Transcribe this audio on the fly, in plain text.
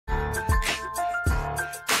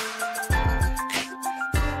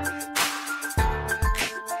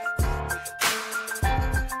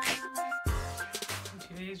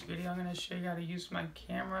use my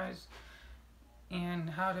cameras and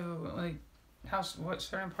how to what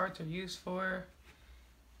certain parts are used for,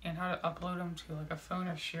 and how to upload them to like a phone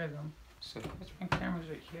or share them. So here's my cameras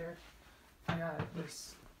right here. I got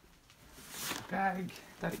this bag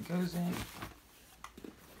that it goes in.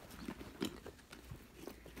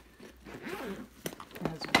 It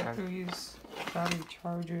has batteries, battery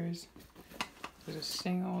chargers. There's a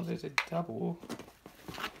single, there's a double,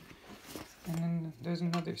 and then there's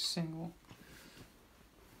another single.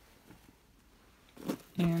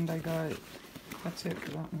 And I got, that's it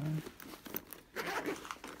for that one.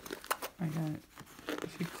 I got a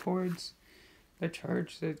few cords that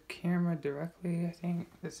charge the camera directly, I think.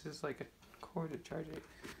 This is like a cord to charge it.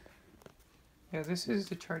 Yeah, this is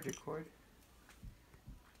the charger cord.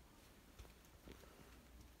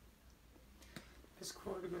 This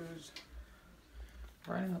cord goes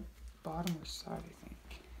right on the bottom or side, I think.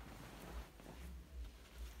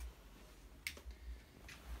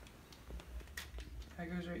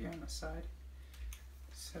 That goes right here on the side.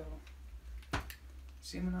 So,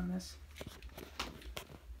 zooming on this.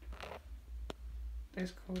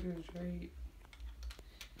 This cord is right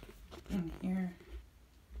in here.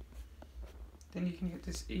 Then you can get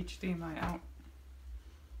this HDMI out.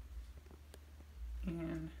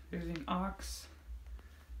 And there's an aux.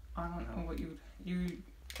 I don't know what you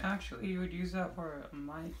would use that for a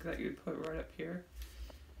mic that you would put right up here.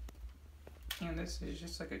 And this is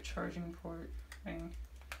just like a charging port thing.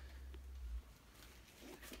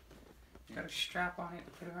 You got a strap on it,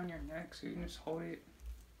 put it on your neck so you can just hold it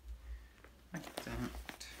like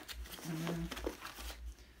that. And then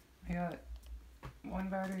I got one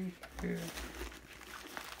battery here,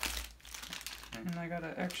 and I got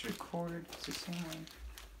an extra cord. It's the same one.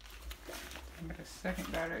 I got a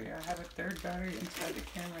second battery. I have a third battery inside the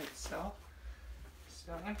camera itself.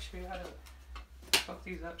 So I actually had to hook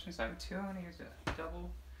these up. Since I have two, I'm gonna use a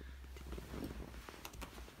double.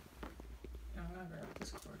 And I'm gonna grab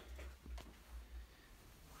this cord.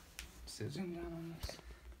 So zoom down on this.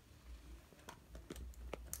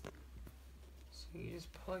 So you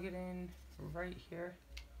just plug it in right here.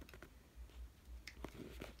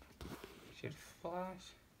 Should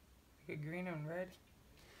flash like a green and red.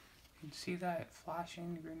 You can see that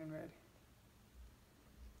flashing green and red.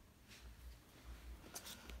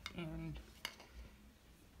 And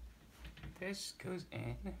this goes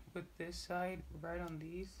in with this side right on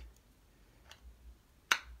these.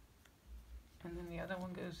 And then the other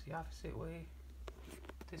one goes the opposite way.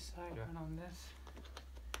 This side right on this.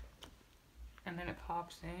 And then it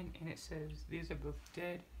pops in and it says these are both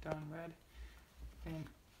dead, done red. And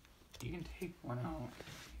you can take one out.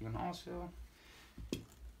 You can also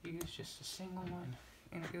use just a single one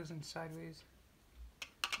and it goes in sideways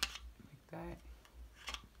like that.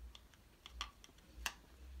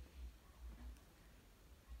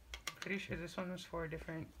 Pretty sure this one was for a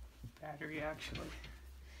different battery actually.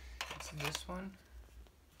 It's this one.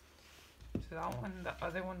 So that one, the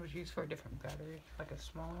other one was used for a different battery, like a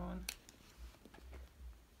smaller one.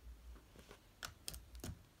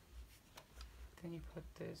 Then you put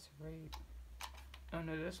this right. Oh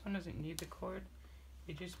no, this one doesn't need the cord.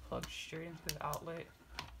 It just plugs straight into the outlet.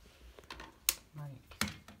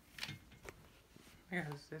 Like, I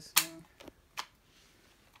guess this thing.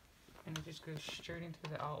 And it just goes straight into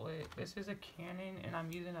the outlet. This is a Canon, and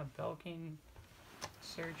I'm using a Belkin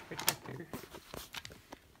surge protector.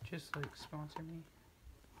 Just like sponsor me.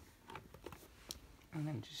 And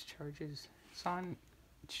then it just charges.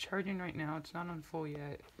 It's charging right now. It's not on full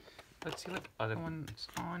yet. Let's see what the other one's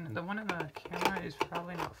on. The one in the camera is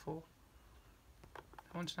probably not full.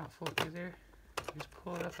 That one's not full either. Just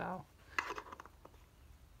pull it up out.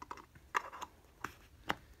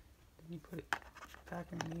 Then you put it back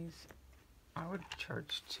in these. I would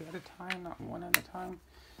charge 2 at a time, not 1 at a time.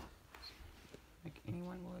 Like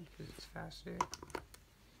anyone would, because it's faster.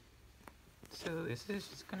 So this is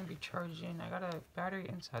just going to be charged in. I got a battery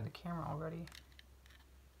inside the camera already.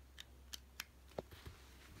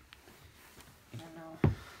 I don't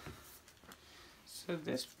know. So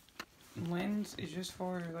this lens is just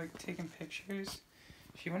for like taking pictures.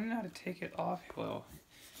 If you want to know how to take it off, well,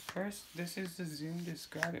 first this is the zoom. Just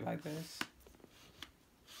grab it like this.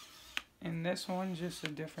 And this one's just a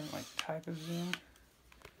different like type of zoom.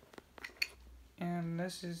 And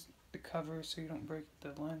this is the cover so you don't break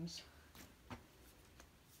the lens.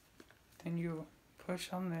 Then you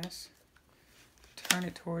push on this, turn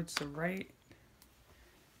it towards the right,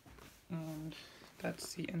 and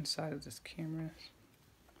that's the inside of this camera.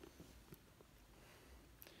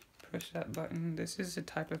 Push that button. This is the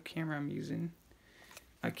type of camera I'm using.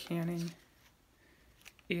 A Canon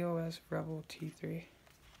EOS Rebel T3.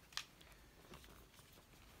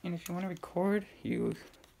 And if you want to record, you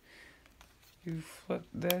flip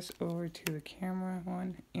this over to the camera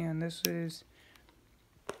one, and this is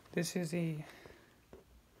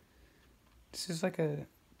like a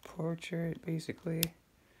portrait basically.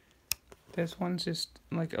 This one's just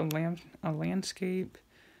like a landscape.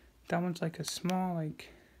 That one's like a small like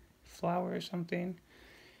flower or something.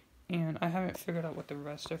 And I haven't figured out what the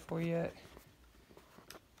rest are for yet.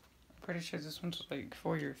 I'm pretty sure this one's like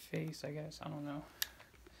for your face, I guess. I don't know.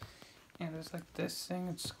 And there's like this thing,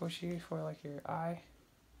 it's squishy for like your eye.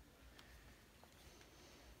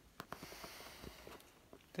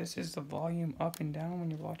 This is the volume up and down when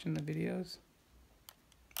you're watching the videos.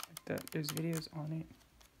 There's videos on it.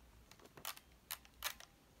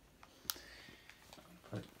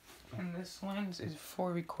 And this lens is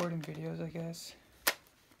for recording videos, I guess.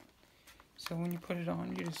 So when you put it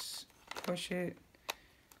on, you just push it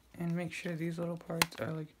and make sure these little parts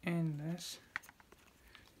are like in this.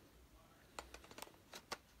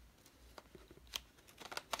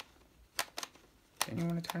 Then you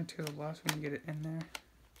want to turn it to the left when you get it in there.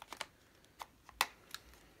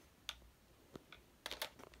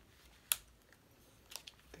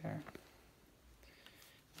 There.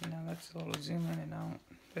 Now that's a little zoom in and out.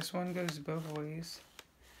 This one goes both ways.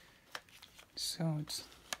 So it's...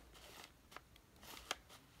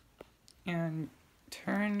 And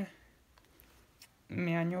turn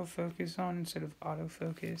manual focus on instead of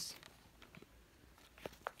autofocus.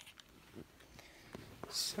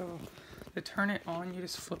 So to turn it on, you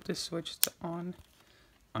just flip the switch to on.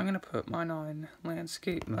 I'm going to put mine on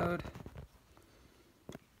landscape mode.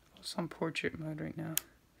 It's on portrait mode right now.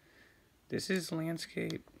 This is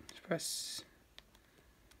landscape. Just press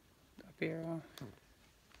up arrow.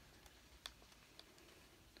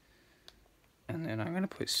 And then I'm going to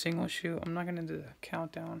put single shoot. I'm not going to do the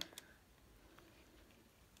countdown.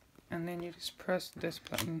 And then you just press this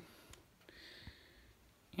button.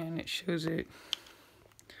 And it shows it.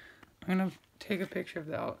 I'm going to take a picture of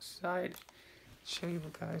the outside. Show you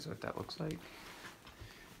guys what that looks like.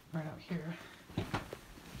 Right out here.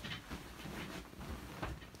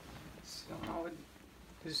 So I would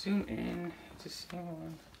zoom in to see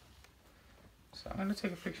one. So I'm going to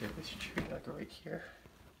take a picture of this tree like right here.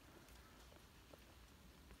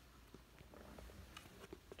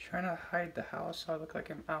 Trying to hide the house so I look like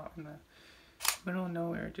I'm out in the middle of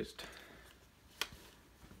nowhere. Just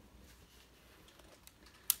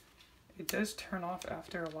it does turn off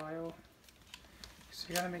after a while, so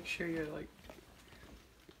you gotta make sure you're like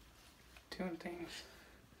doing things.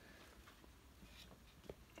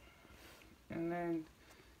 And then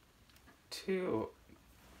to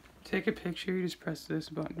take a picture, you just press this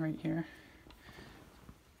button right here.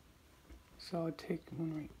 So I'll take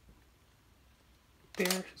one right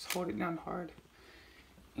there, just hold it down hard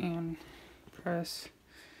and press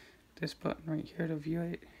this button right here to view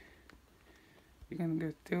it. You're gonna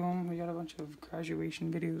go through them. We got a bunch of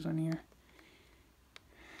graduation videos on here.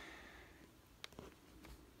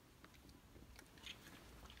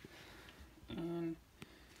 And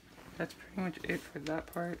that's pretty much it for that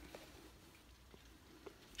part.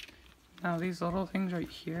 Now these little things right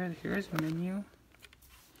here, here's a menu.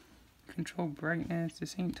 Control brightness.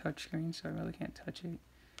 This ain't touchscreen, so I really can't touch it. You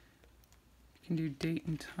can do date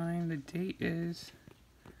and time. The date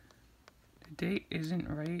isn't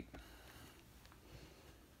right.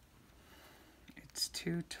 It's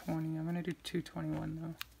 2:20. I'm gonna do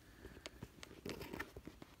 2:21 though.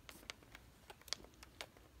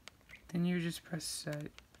 Then you just press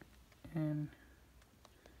set and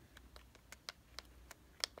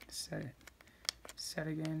set it. Set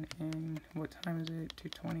again, and what time is it?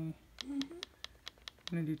 2:20. I'm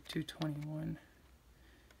gonna do 2:21.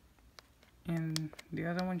 And the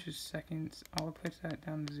other one's just seconds. I'll put that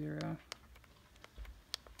down to 0.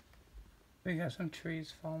 We got some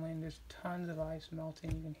trees falling. There's tons of ice melting.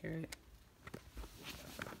 You can hear it.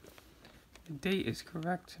 The date is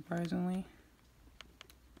correct, surprisingly.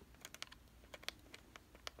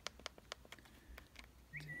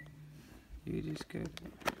 You just go to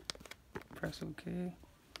press OK.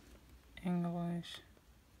 English.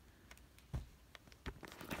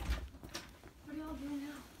 What are y'all doing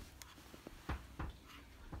now?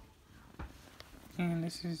 And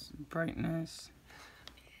this is brightness.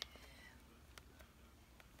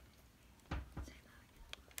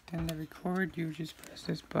 Then to record, you just press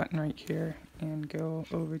this button right here and go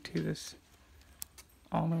over to this,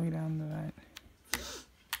 all the way down to that.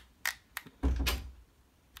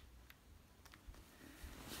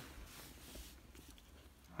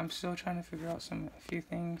 I'm still trying to figure out a few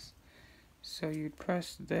things. So you'd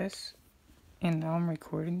press this, and now I'm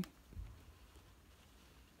recording.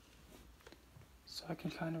 so I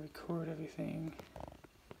can kind of record everything.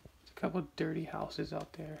 There's a couple dirty houses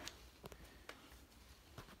out there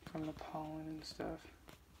from the pollen and stuff.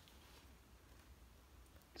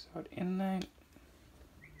 So I'd inlet,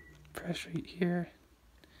 press right here,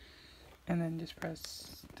 and then just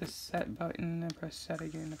press the set button and press set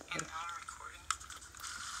again to play.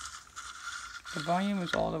 The volume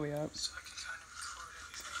is all the way up.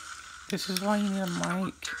 This is why you need a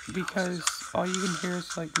mic, because all you can hear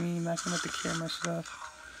is like me messing with the camera stuff.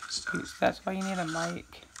 That's why you need a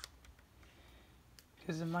mic,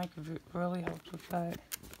 because the mic really helps with that.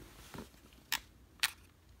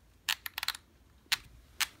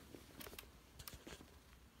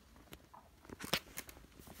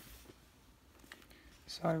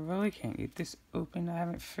 So I really can't get this open. I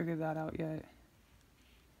haven't figured that out yet.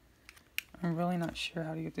 I'm really not sure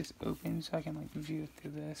how to get this open so I can like view it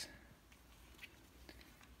through this.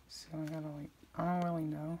 So I gotta like, I don't really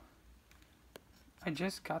know. I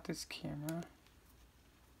just got this camera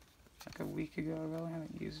like a week ago. I really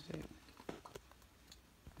haven't used it.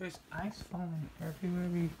 There's ice falling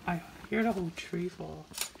everywhere. I hear the whole tree fall.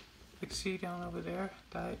 Like, see down over there?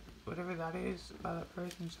 That, whatever that is, by that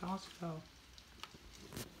person's house fell.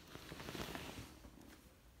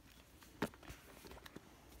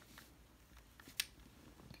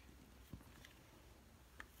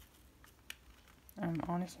 I'm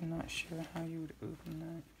honestly not sure how you would open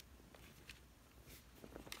that.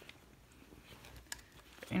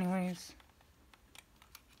 But anyways,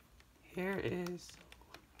 here is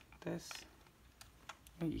this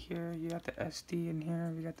right here. You got the SD in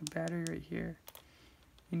here. We got the battery right here.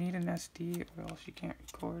 You need an SD or else you can't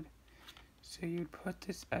record. So you'd put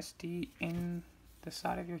this SD in the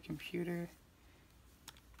side of your computer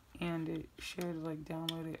and it should like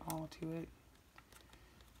download it all to it.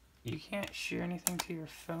 You can't share anything to your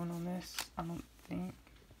phone on this, I don't think.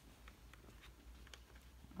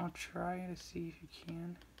 I'll try to see if you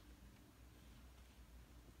can.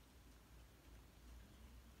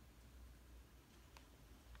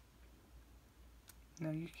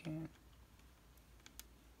 No, you can't.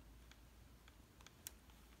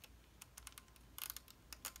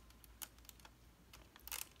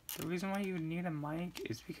 The reason why you would need a mic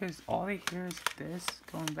is because all they hear is this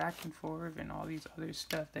going back and forth and all these other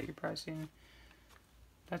stuff that you're pressing.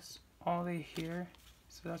 That's all they hear.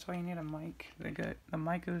 So that's why you need a mic. The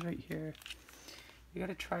mic goes right here. You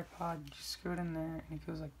got a tripod, you just screw it in there and it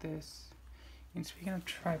goes like this. And speaking of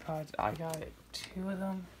tripods, I got 2 of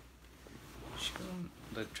them. Show them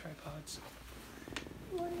the tripods.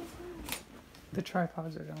 What is that? The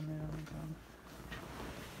tripods are down there on the ground.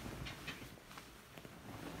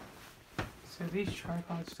 So these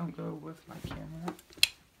tripods don't go with my camera,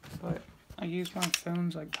 but I use my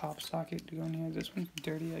phone's like pop socket to go in here. This one's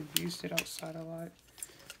dirty. I've used it outside a lot.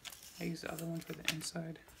 I use the other one for the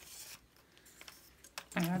inside.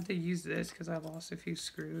 I had to use this because I lost a few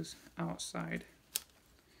screws outside.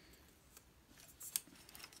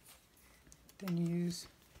 Then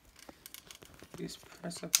just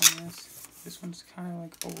press up on this. This one's kind of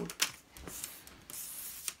like old.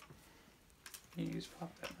 You just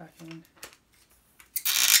pop that back in.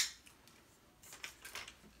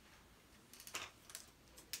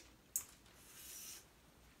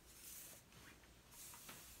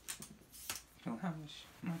 Don't have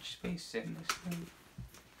much space in this thing.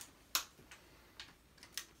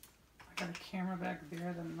 I got a camera back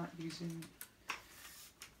there that I'm not using.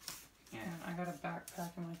 And I got a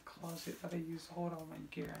backpack in my closet that I use to hold all my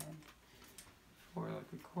gear in for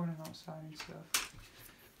like recording outside and stuff.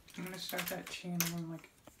 I'm gonna start that channel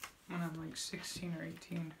when I'm like 16 or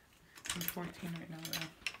 18. I'm 14 right now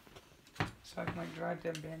though. So I can like drive to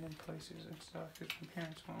abandoned places and stuff because my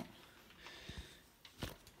parents won't.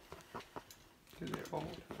 Because they're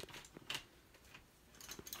old.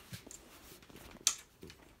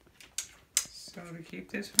 So to keep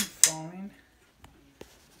this from falling,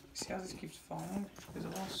 see how this keeps falling? There's a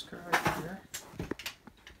little screw right here.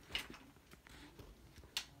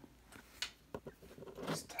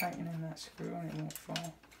 Just tighten in that screw and it won't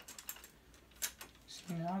fall.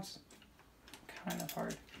 See, now it's kind of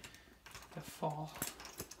hard to fall.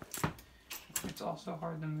 It's also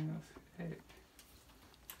hard to move it.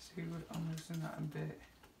 So you would unloosen that a bit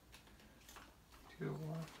to the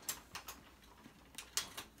left.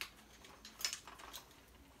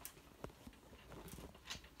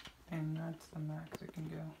 And that's the max it can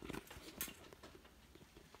go.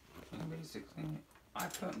 And basically, I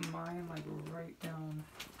put mine like right down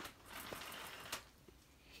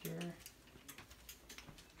here.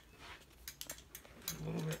 A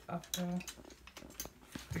little bit up though.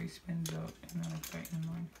 So he spins up and then I tighten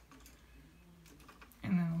mine.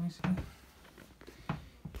 And then let me see.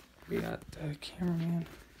 We got the camera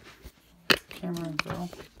girl.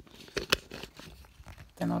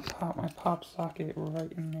 Then I'll pop my pop socket right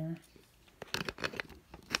in there.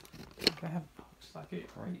 I have a pop socket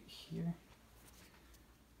right here.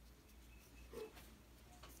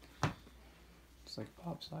 It's like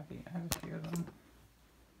pop socket. I have a few of them.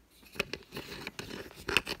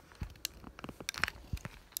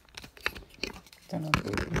 Then I'll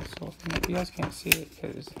do this whole thing. You guys can't see it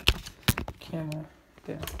because camera.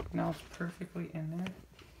 There. Now it's perfectly in there.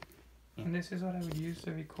 And this is what I would use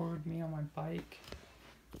to record me on my bike.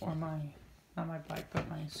 Or not my bike, but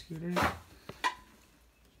my scooter.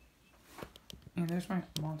 And there's my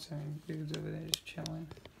monster dudes over there just chilling.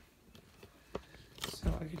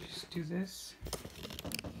 So I could just do this.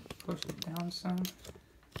 Push it down some.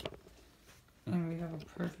 And we have a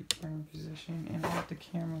perfect frame position. And I'll let the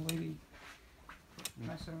camera lady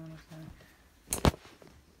mess around with that.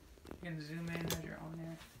 You can zoom in as you're on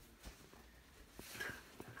there.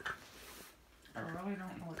 I really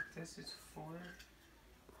don't know what this is for.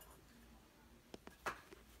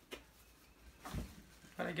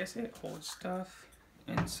 But I guess it holds stuff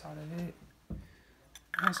inside of it.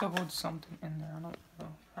 It also holds something in there. I don't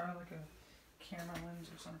know. Probably like a camera lens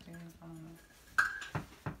or something. I don't know.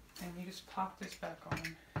 And you just pop this back on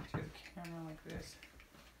to the camera like this.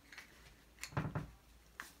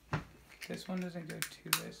 This one doesn't go to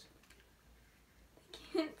this.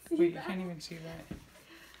 Can't see Wait, that. you can't even see that.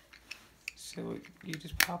 So you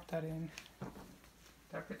just pop that in.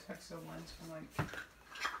 That protects the lens from like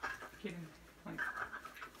getting like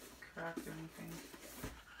cracked or anything.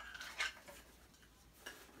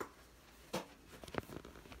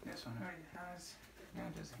 This one already has. No,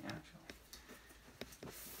 it doesn't actually.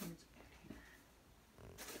 It's in here.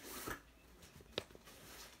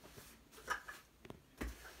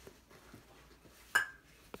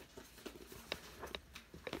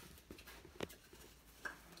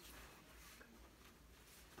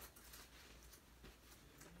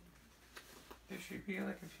 There should be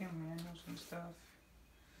like a few manuals and stuff.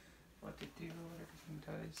 What to do, what everything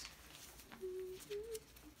does.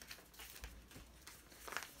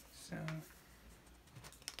 So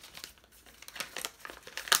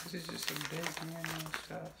this is just a big manual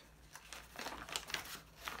stuff.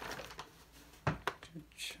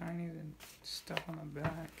 Shiny and stuff on the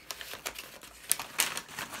back.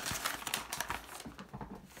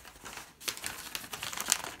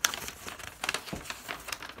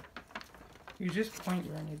 You just point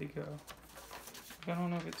where I need to go. I don't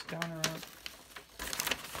know if it's down or up.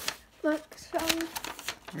 Look, some.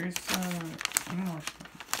 Here's some English.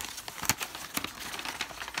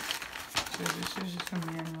 So this is just a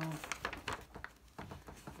manual.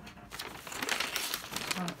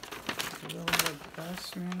 It's not really the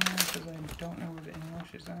best manual because I don't know where the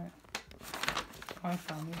English is at. Oh, I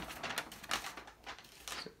found it.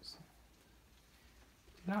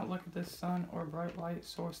 Do not look at the sun or bright light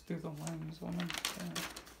source through the lens. Woman.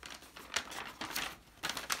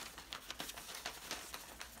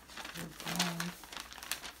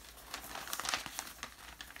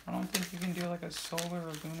 I don't think you can do like a solar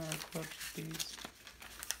or lunar eclipse with these.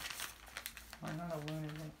 Or not a lunar,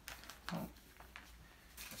 but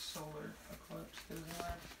a solar eclipse. Because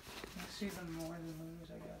you see them more than lunars,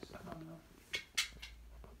 I guess. I don't know.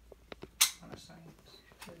 Not a science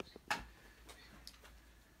quiz.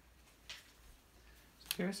 So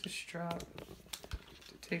here's the strap.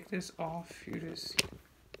 To take this off, you just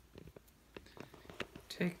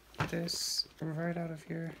take this right out of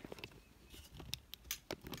here.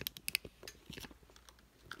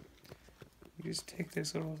 You just take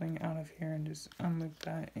this little thing out of here and just unloop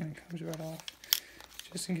that and it comes right off.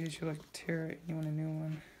 Just in case you like tear it and you want a new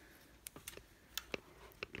one.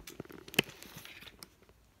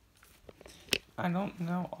 I don't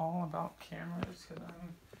know all about cameras because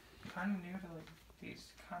I'm kind of new to like these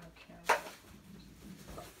kind of cameras.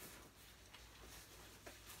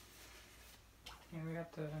 And we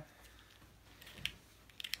got the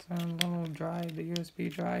little drive, the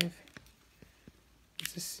USB drive.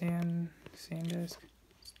 It's a SanDisk.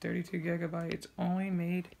 It's 32 gigabyte. It's only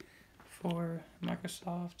made for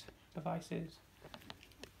Microsoft devices.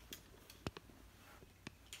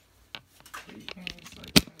 So you can use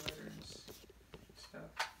like converters and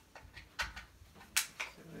stuff.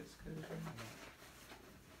 So it's good.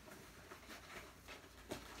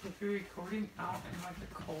 If you're recording out in like the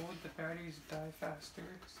cold, the batteries die faster.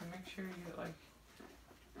 So make sure you get like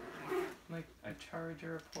a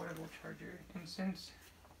charger, a portable charger. And since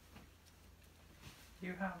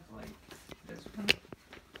you have like this one,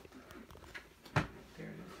 there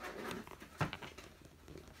it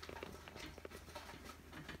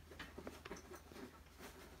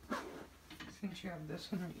is. once you have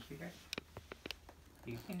this one right here,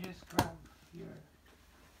 you can just grab your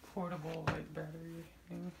portable like battery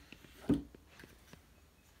thing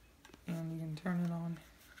and you can turn it on.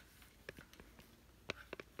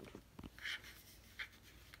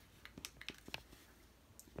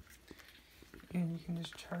 And you can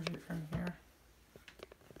just charge it from here.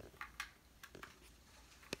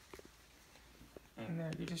 And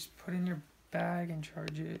there, you just put in your bag and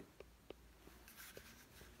charge it.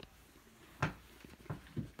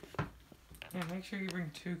 Yeah, make sure you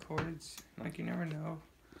bring 2 cords, like you never know.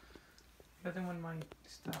 The other one might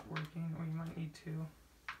stop working or you might need 2.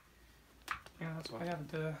 Yeah, that's why I have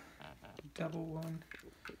the double one.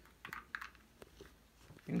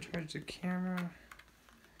 You can charge the camera,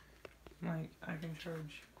 like I can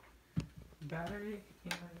charge the battery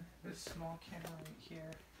and this small camera right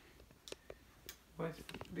here with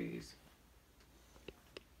these.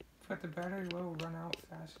 But the battery will run out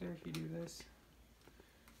faster if you do this.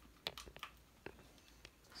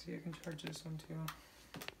 See, I can charge this one too.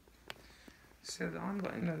 So the on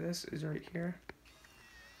button of this is right here.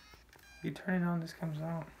 You turn it on, this comes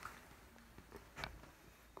out.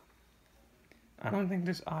 I don't think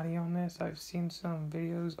there's audio on this. I've seen some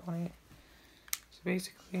videos on it. So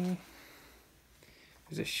basically,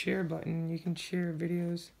 there's a share button. You can share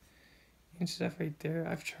videos and stuff right there.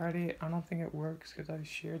 I've tried it. I don't think it works because I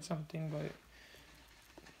shared something, but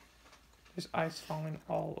there's ice falling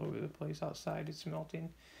all over the place outside. It's melting.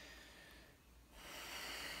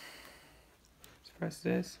 Let's press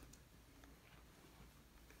this.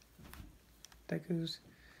 That goes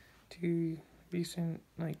to recent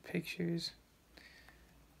like pictures.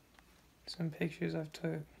 Some pictures I've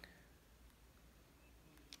took.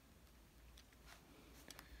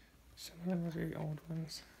 Some of them are very old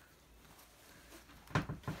ones.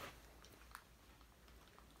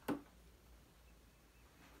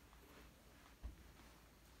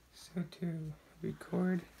 So to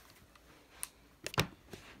record,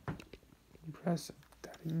 you press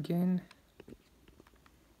that again.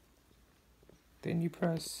 Then you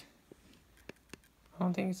press, I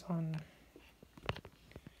don't think it's on,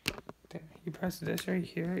 then you press this right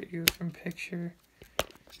here. It goes from picture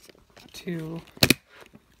to,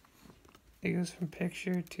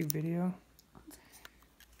 video.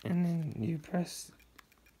 And then you press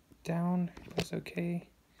down, press OK.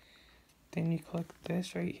 Then you click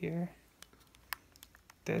this right here.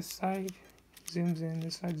 This side zooms in,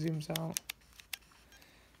 this side zooms out.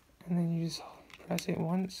 And then you just press it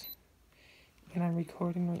once. And I'm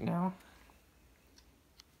recording right now.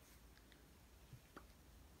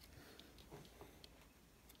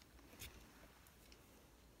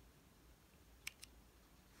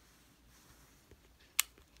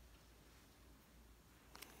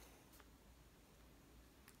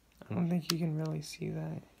 I don't think you can really see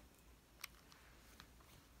that.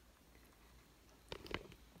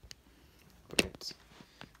 But,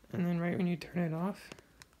 and then right when you turn it off,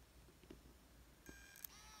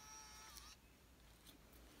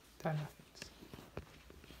 that happens.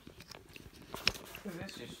 So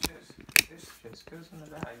this just goes in the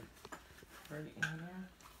bag, right in there.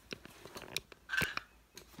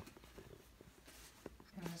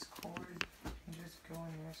 And this cord can just go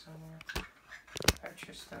in there somewhere.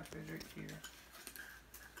 Extra stuff is right here.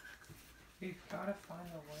 You've gotta find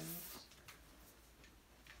the lens.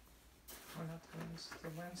 Or not the lens, the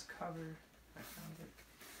lens cover. I found it.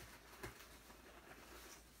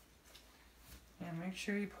 And make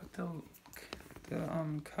sure you put the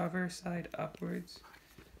cover side upwards,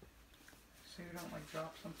 so you don't like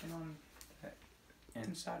drop something on the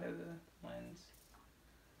inside of the lens.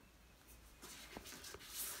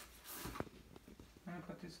 I'm gonna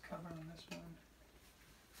put this cover on this one.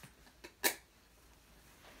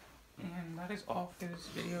 And that is all for this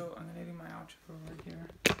video. I'm gonna do my outro right here.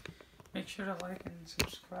 Make sure to like and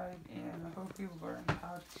subscribe, and I hope you learn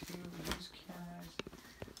how to use cameras.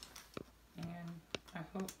 And I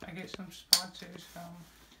hope I get some sponsors from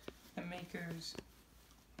the makers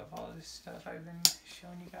of all this stuff I've been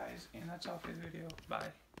showing you guys. And that's all for the video.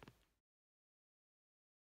 Bye.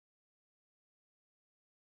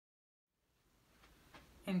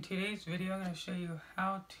 In today's video, I'm going to show you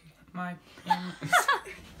how to my